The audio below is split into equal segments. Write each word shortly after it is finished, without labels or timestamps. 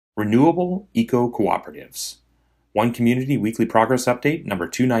Renewable Eco-Cooperatives. One Community Weekly Progress Update number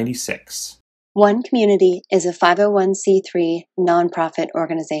 296. One Community is a 501c3 nonprofit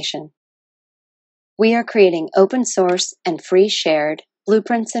organization. We are creating open source and free shared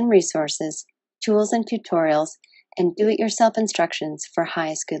blueprints and resources, tools and tutorials, and do-it-yourself instructions for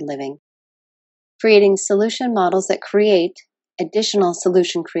highest good living. Creating solution models that create additional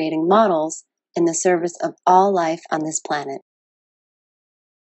solution creating models in the service of all life on this planet.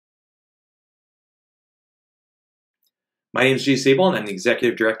 My name is G. Sable, and I'm the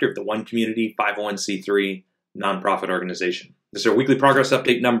Executive Director of the One Community 501c3 nonprofit organization. This is our weekly progress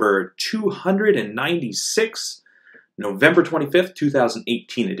update number 296, November 25th,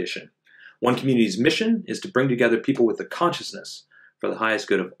 2018 edition. One Community's mission is to bring together people with a consciousness for the highest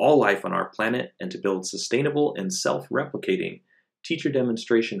good of all life on our planet and to build sustainable and self-replicating teacher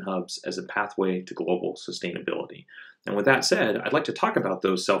demonstration hubs as a pathway to global sustainability. And with that said, I'd like to talk about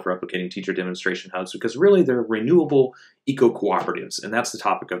those self-replicating teacher demonstration hubs because really they're renewable eco-cooperatives, and that's the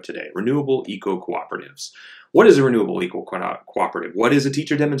topic of today, renewable eco-cooperatives. What is a renewable eco-cooperative? What is a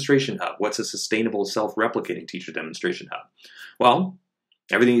teacher demonstration hub? What's a sustainable self-replicating teacher demonstration hub? Well,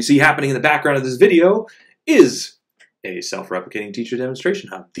 everything you see happening in the background of this video is a self-replicating teacher demonstration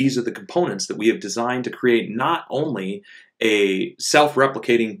hub. These are the components that we have designed to create not only a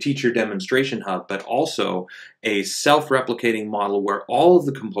self-replicating teacher demonstration hub, but also a self-replicating model where all of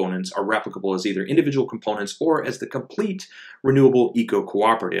the components are replicable as either individual components or as the complete renewable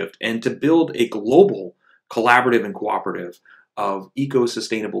eco-cooperative, and to build a global collaborative and cooperative of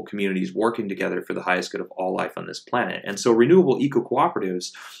eco-sustainable communities working together for the highest good of all life on this planet. And so renewable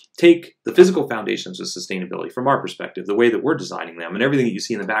eco-cooperatives take the physical foundations of sustainability from our perspective, the way that we're designing them, and everything that you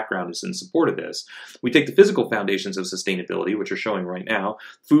see in the background is in support of this. We take the physical foundations of sustainability, which are showing right now,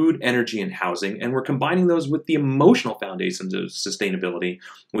 food, energy, and housing, and we're combining those with the emotional foundations of sustainability,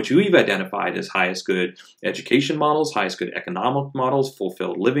 which we've identified as highest good education models, highest good economic models,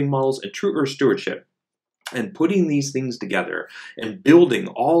 fulfilled living models, and true earth stewardship. And putting these things together and building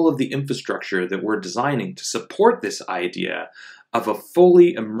all of the infrastructure that we're designing to support this idea of a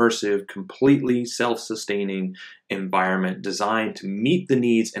fully immersive, completely self-sustaining environment designed to meet the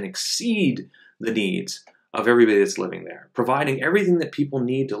needs and exceed the needs of everybody that's living there, providing everything that people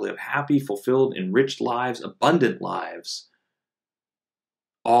need to live happy, fulfilled, enriched lives, abundant lives,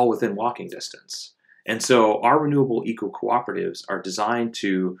 all within walking distance. And so our renewable eco-cooperatives are designed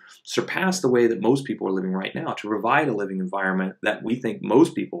to surpass the way that most people are living right now, to provide a living environment that we think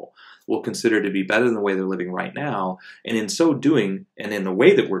most people will consider to be better than the way they're living right now. And in so doing, and in the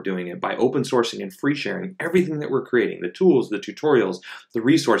way that we're doing it, by open sourcing and free sharing everything that we're creating, the tools, the tutorials, the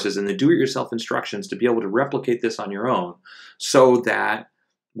resources, and the do-it-yourself instructions to be able to replicate this on your own so that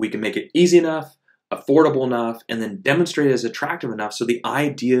we can make it easy enough, affordable enough, and then demonstrate it as attractive enough so the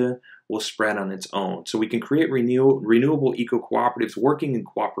idea will spread on its own. So we can create renewable eco-cooperatives working in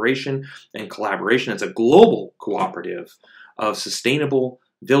cooperation and collaboration as a global cooperative of sustainable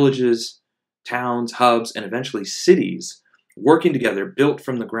villages, towns, hubs, and eventually cities working together, built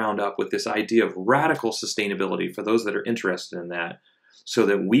from the ground up with this idea of radical sustainability for those that are interested in that, so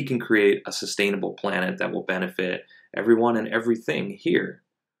that we can create a sustainable planet that will benefit everyone and everything here.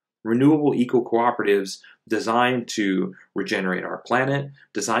 Renewable eco-cooperatives designed to regenerate our planet,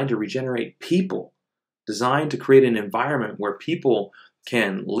 designed to regenerate people, designed to create an environment where people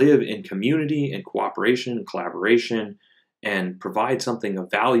can live in community and cooperation and collaboration and provide something of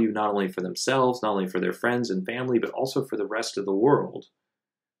value not only for themselves, not only for their friends and family, but also for the rest of the world.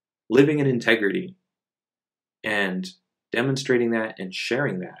 Living in integrity and demonstrating that and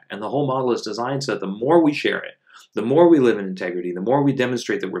sharing that. And the whole model is designed so that the more we share it, the more we live in integrity, the more we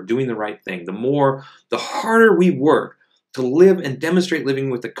demonstrate that we're doing the right thing, the harder we work to live and demonstrate living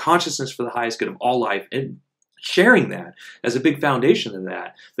with the consciousness for the highest good of all life, and sharing that as a big foundation of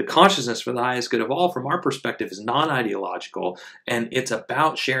that. The consciousness for the highest good of all, from our perspective, is non-ideological, and it's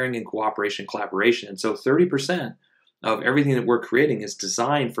about sharing and cooperation, collaboration. And so 30% of everything that we're creating is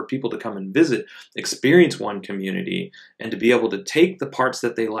designed for people to come and visit, experience One Community, and to be able to take the parts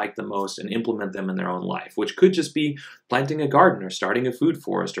that they like the most and implement them in their own life, which could just be planting a garden or starting a food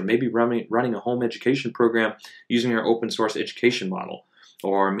forest, or maybe running a home education program using our open source education model,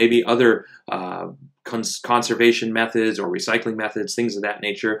 or maybe other conservation methods or recycling methods, things of that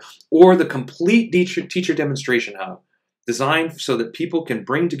nature, or the complete teacher demonstration hub, designed so that people can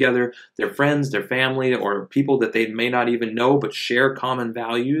bring together their friends, their family, or people that they may not even know but share common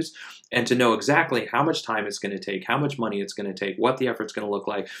values, and to know exactly how much time it's going to take, how much money it's going to take, what the effort's going to look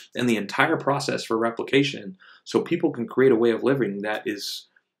like, and the entire process for replication, so people can create a way of living that is,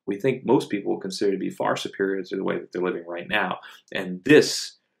 we think most people will consider to be far superior to the way that they're living right now. And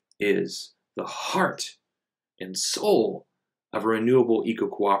this is the heart and soul of a renewable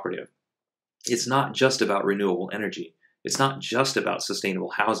eco-cooperative. It's not just about renewable energy. It's not just about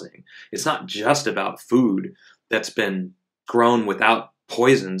sustainable housing. It's not just about food that's been grown without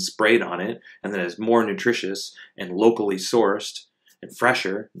poison sprayed on it and that is more nutritious and locally sourced and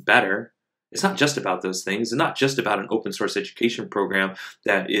fresher, better. It's not just about those things. It's not just about an open source education program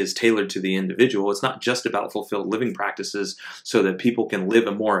that is tailored to the individual. It's not just about fulfilled living practices so that people can live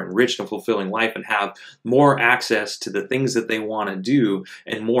a more enriched and fulfilling life and have more access to the things that they want to do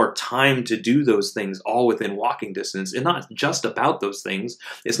and more time to do those things all within walking distance. It's not just about those things.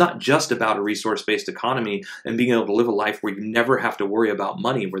 It's not just about a resource-based economy and being able to live a life where you never have to worry about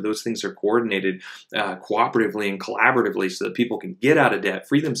money, where those things are coordinated cooperatively and collaboratively so that people can get out of debt,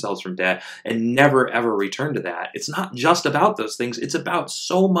 free themselves from debt, and never ever return to that. It's not just about those things. It's about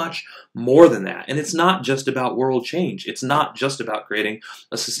so much more than that. And it's not just about world change. It's not just about creating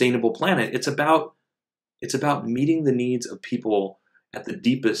a sustainable planet. It's about meeting the needs of people at the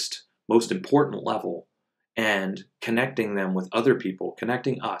deepest, most important level and connecting them with other people,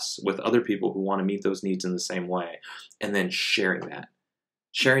 connecting us with other people who want to meet those needs in the same way, and then sharing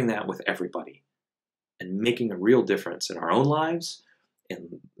that with everybody and making a real difference in our own lives,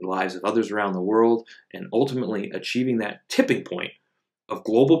 in the lives of others around the world, and ultimately achieving that tipping point of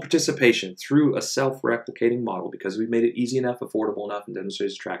global participation through a self-replicating model because we've made it easy enough, affordable enough, and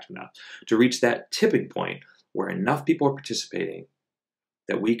demonstrated attractive enough to reach that tipping point where enough people are participating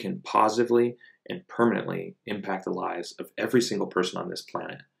that we can positively and permanently impact the lives of every single person on this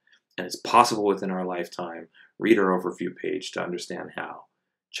planet. And it's possible within our lifetime. Read our overview page to understand how.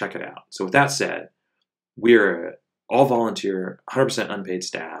 Check it out. So with that said, we're all volunteer, 100% unpaid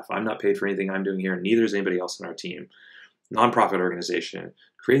staff. I'm not paid for anything I'm doing here, and neither is anybody else on our team. Nonprofit organization,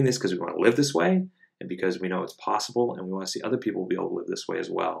 creating this because we want to live this way and because we know it's possible and we want to see other people be able to live this way as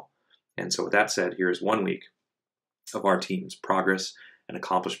well. And so with that said, here's 1 week of our team's progress and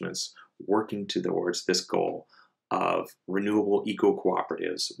accomplishments working towards this goal of renewable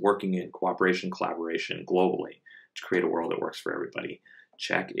eco-cooperatives, working in cooperation, collaboration globally to create a world that works for everybody.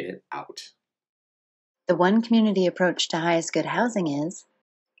 Check it out. The one community approach to highest good housing is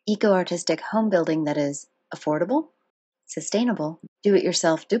eco-artistic home building that is affordable, sustainable,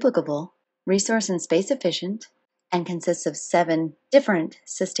 do-it-yourself duplicable, resource and space efficient, and consists of 7 different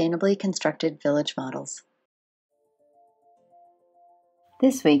sustainably constructed village models.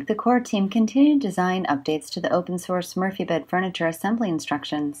 This week, the core team continued design updates to the open-source Murphy bed furniture assembly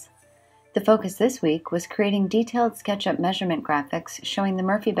instructions. The focus this week was creating detailed SketchUp measurement graphics showing the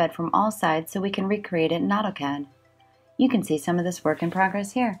Murphy bed from all sides so we can recreate it in AutoCAD. You can see some of this work in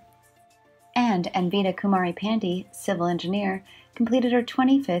progress here. And Anvita Kumari Pandey, civil engineer, completed her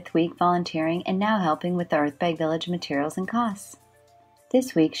 25th week volunteering and now helping with the Earthbag Village materials and costs.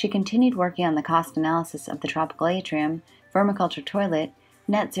 This week, she continued working on the cost analysis of the tropical atrium, vermiculture toilet,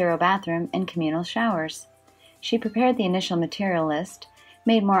 net zero bathroom, and communal showers. She prepared the initial material list,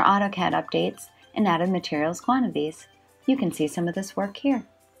 made more AutoCAD updates, and added materials quantities. You can see some of this work here.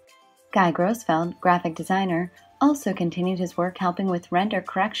 Guy Grossfeld, graphic designer, also continued his work helping with render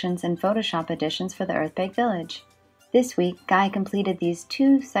corrections and Photoshop additions for the Earthbag Village. This week, Guy completed these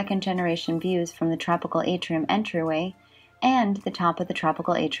 2 second-generation views from the tropical atrium entryway and the top of the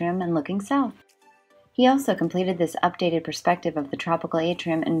tropical atrium and looking south. He also completed this updated perspective of the tropical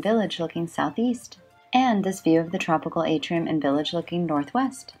atrium and village looking southeast, and this view of the tropical atrium and village looking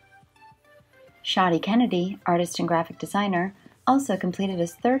northwest. Shadi Kennedy, artist and graphic designer, also completed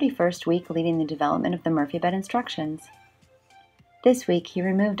his 31st week leading the development of the Murphy bed instructions. This week, he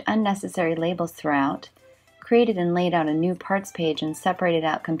removed unnecessary labels throughout, created and laid out a new parts page and separated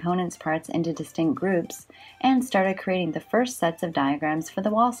out components parts into distinct groups, and started creating the first sets of diagrams for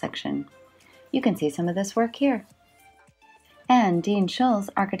the wall section. You can see some of this work here. And Dean Schulz,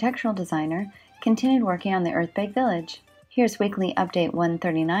 architectural designer, continued working on the Earthbag Village. Here's weekly update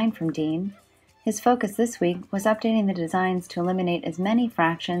 139 from Dean. His focus this week was updating the designs to eliminate as many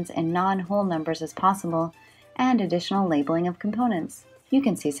fractions and non-whole numbers as possible and additional labeling of components. You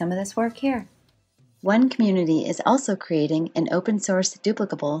can see some of this work here. One Community is also creating an open-source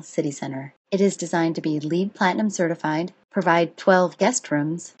duplicable city center. It is designed to be LEED Platinum certified, provide 12 guest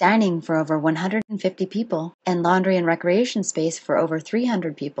rooms, dining for over 150 people, and laundry and recreation space for over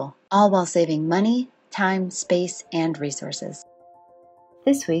 300 people, all while saving money, time, space, and resources.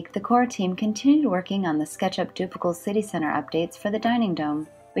 This week, the core team continued working on the SketchUp Duplicable City Center updates for the dining dome.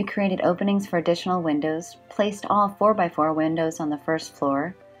 We created openings for additional windows, placed all 4x4 windows on the first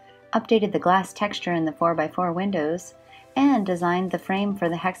floor, updated the glass texture in the 4x4 windows, and designed the frame for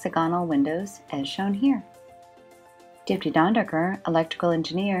the hexagonal windows as shown here. Deputy Dondecker, electrical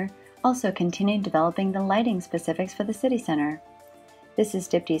engineer, also continued developing the lighting specifics for the city center. This is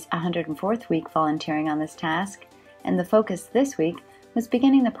Deputy's 104th week volunteering on this task, and the focus this week was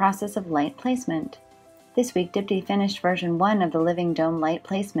beginning the process of light placement. This week, Deputy finished version 1 of the Living Dome light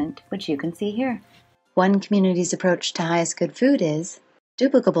placement, which you can see here. One community's approach to highest good food is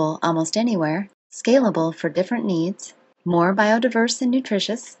duplicable almost anywhere, scalable for different needs, more biodiverse and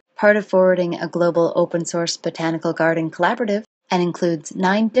nutritious, part of forwarding a global open-source botanical garden collaborative, and includes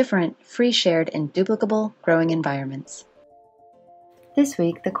 9 different free, shared, and duplicable growing environments. This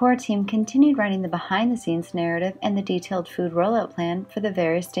week, the core team continued writing the behind-the-scenes narrative and the detailed food rollout plan for the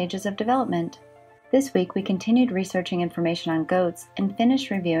various stages of development. This week, we continued researching information on goats and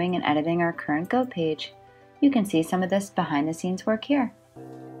finished reviewing and editing our current goat page. You can see some of this behind-the-scenes work here.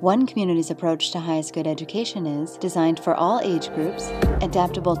 One community's approach to highest good education is designed for all age groups,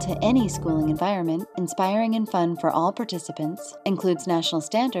 adaptable to any schooling environment, inspiring and fun for all participants, includes national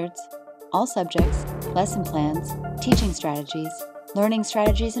standards, all subjects, lesson plans, teaching strategies, learning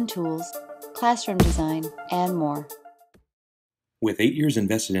strategies and tools, classroom design, and more. With 8 years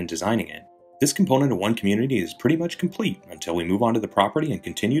invested in designing it, this component of One Community is pretty much complete until we move on to the property and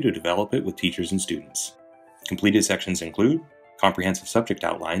continue to develop it with teachers and students. Completed sections include comprehensive subject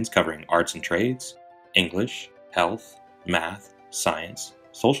outlines covering arts and trades, English, health, math, science,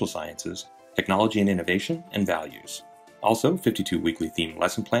 social sciences, technology and innovation, and values. Also, 52 weekly themed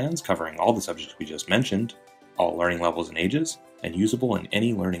lesson plans covering all the subjects we just mentioned, all learning levels and ages, and usable in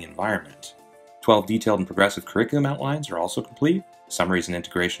any learning environment. 12 detailed and progressive curriculum outlines are also complete, summaries and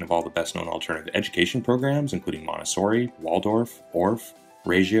integration of all the best-known alternative education programs, including Montessori, Waldorf, Orff,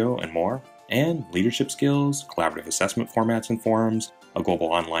 Reggio, and more, and leadership skills, collaborative assessment formats and forums, a global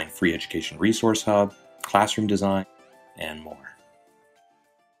online free education resource hub, classroom design, and more.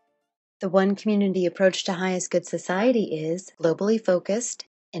 The One Community approach to highest good society is globally focused,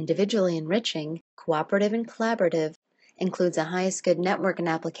 individually enriching, cooperative and collaborative, includes a highest good network and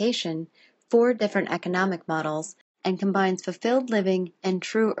application, 4 different economic models, and combines fulfilled living and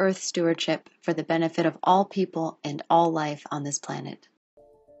true Earth stewardship for the benefit of all people and all life on this planet.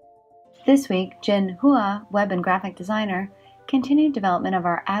 This week, Jin Hua, web and graphic designer, continued development of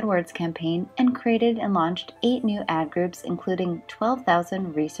our AdWords campaign and created and launched 8 new ad groups, including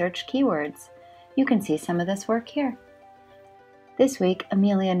 12,000 research keywords. You can see some of this work here. This week,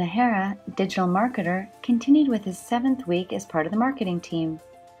 Amelia Nahara, digital marketer, continued with his 7th week as part of the marketing team.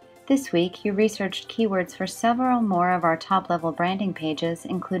 This week, you researched keywords for several more of our top-level branding pages,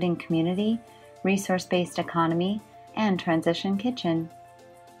 including community, resource-based economy, and transition kitchen.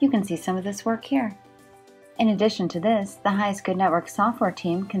 You can see some of this work here. In addition to this, the Highest Good Network software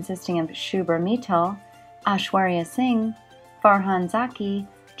team, consisting of Shubhra Mittal, Ashwarya Singh, Farhan Zaki,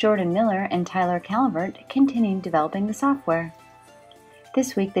 Jordan Miller, and Tyler Calvert, continued developing the software.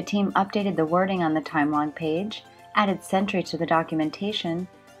 This week, the team updated the wording on the timelog page, added Sentry to the documentation,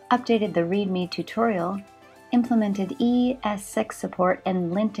 updated the README tutorial, implemented ES6 support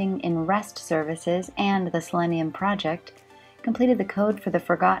and linting in REST services and the Selenium project, completed the code for the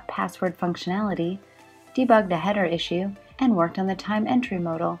forgot password functionality, debugged a header issue, and worked on the time entry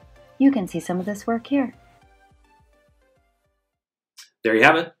modal. You can see some of this work here. There you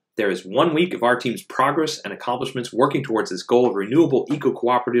have it. There is 1 week of our team's progress and accomplishments working towards this goal of renewable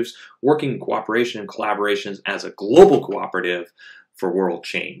eco-cooperatives, working in cooperation and collaborations as a global cooperative for world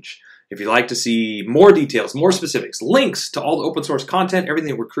change. If you'd like to see more details, more specifics, links to all the open source content, everything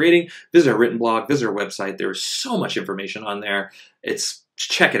that we're creating, visit our written blog, visit our website. There is so much information on there.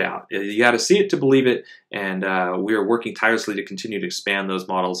 Check it out. You got to see it to believe it, and we are working tirelessly to continue to expand those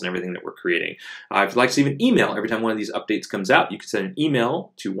models and everything that we're creating. If you'd like to see an email every time one of these updates comes out, you can send an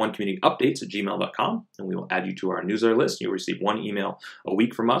email to onecommunityupdates@gmail.com, and we will add you to our newsletter list. You'll receive 1 email a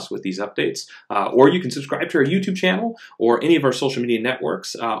week from us with these updates, or you can subscribe to our YouTube channel or any of our social media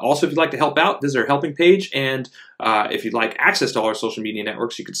networks. Also, if you'd like to help out, visit our helping page, and if you'd like access to all our social media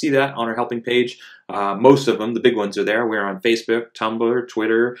networks, you can see that on our helping page. Most of them, the big ones, are there. We're on Facebook, Tumblr,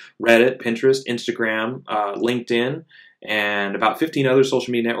 Twitter, Reddit, Pinterest, Instagram, LinkedIn, and about 15 other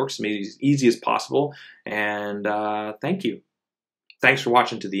social media networks to make it as easy as possible. And thank you. Thanks for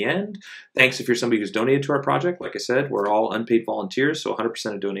watching to the end. Thanks if you're somebody who's donated to our project. Like I said, we're all unpaid volunteers, so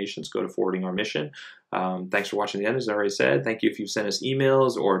 100% of donations go to forwarding our mission. Thanks for watching to the end, as I already said. Thank you if you've sent us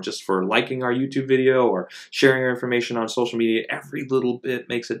emails or just for liking our YouTube video or sharing our information on social media. Every little bit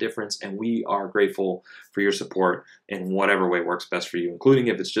makes a difference, and we are grateful for your support in whatever way works best for you, including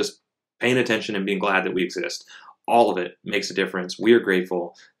if it's just paying attention and being glad that we exist. All of it makes a difference. We are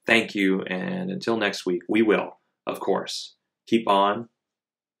grateful. Thank you, and until next week, we will, of course, keep on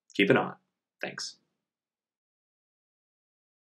keeping on. Thanks.